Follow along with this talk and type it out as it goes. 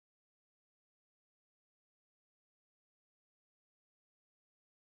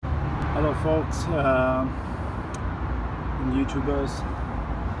Hello folks, and YouTubers.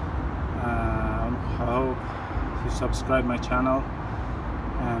 I hope you subscribe my channel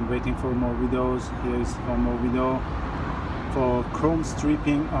and waiting for more videos. Here is one more video for chrome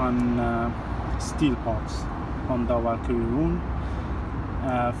stripping on steel parts on the Valkyrie rune.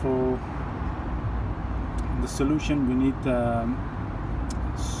 For the solution we need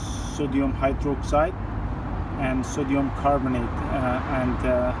sodium hydroxide and sodium carbonate, and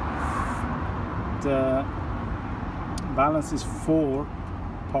the balance is 4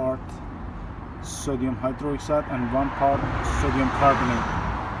 part sodium hydroxide and 1 part sodium carbonate.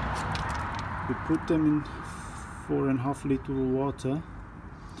 We put them in 4.5 liter water,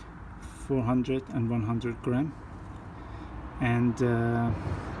 400 and 100 gram, and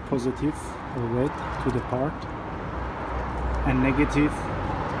positive or red to the part and negative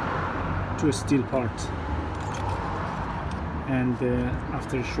to a steel part. And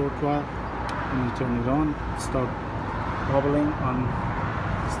after a short while, when you turn it on, start bubbling on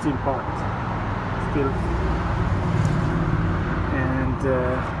steel part still. And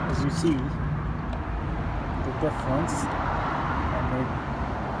as you see the difference, I made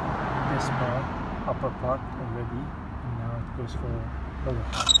this part, upper part already, and now it goes for lower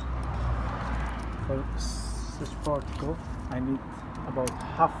part. For such particle I need about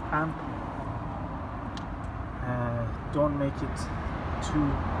half amp. Don't make it too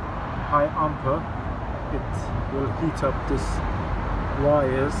high ampere, it will heat up this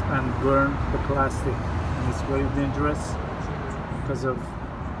wires and burn the plastic, and it's very dangerous because of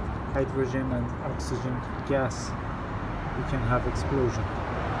hydrogen and oxygen gas. You can have explosion,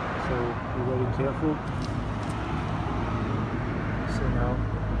 so be very careful. So now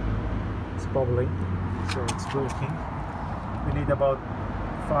it's bubbling, so it's working. We need about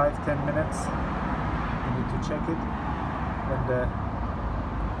 5-10 minutes. You need to check it when the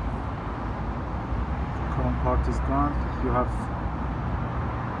chrome part is gone. You have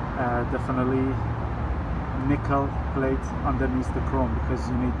definitely nickel plate underneath the chrome, because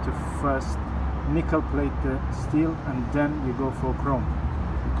you need to first nickel plate the steel and then you go for chrome.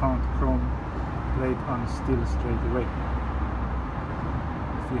 You can't chrome plate on steel straight away.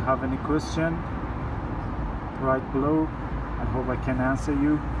 If you have any question, write below. I hope I can answer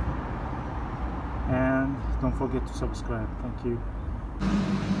you. And don't forget to subscribe. Thank you.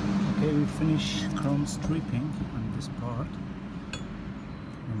 Okay, we finish chrome stripping on this part,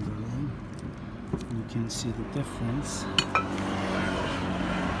 and you can see the difference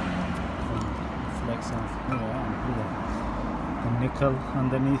from flecks of here and here. The nickel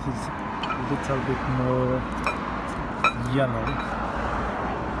underneath is a little bit more yellow,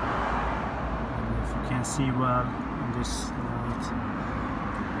 and if you can see well in this light,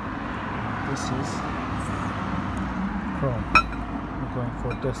 this is chrome. We're going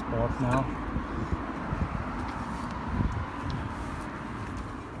for this part now.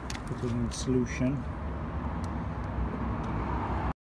 Put it in solution.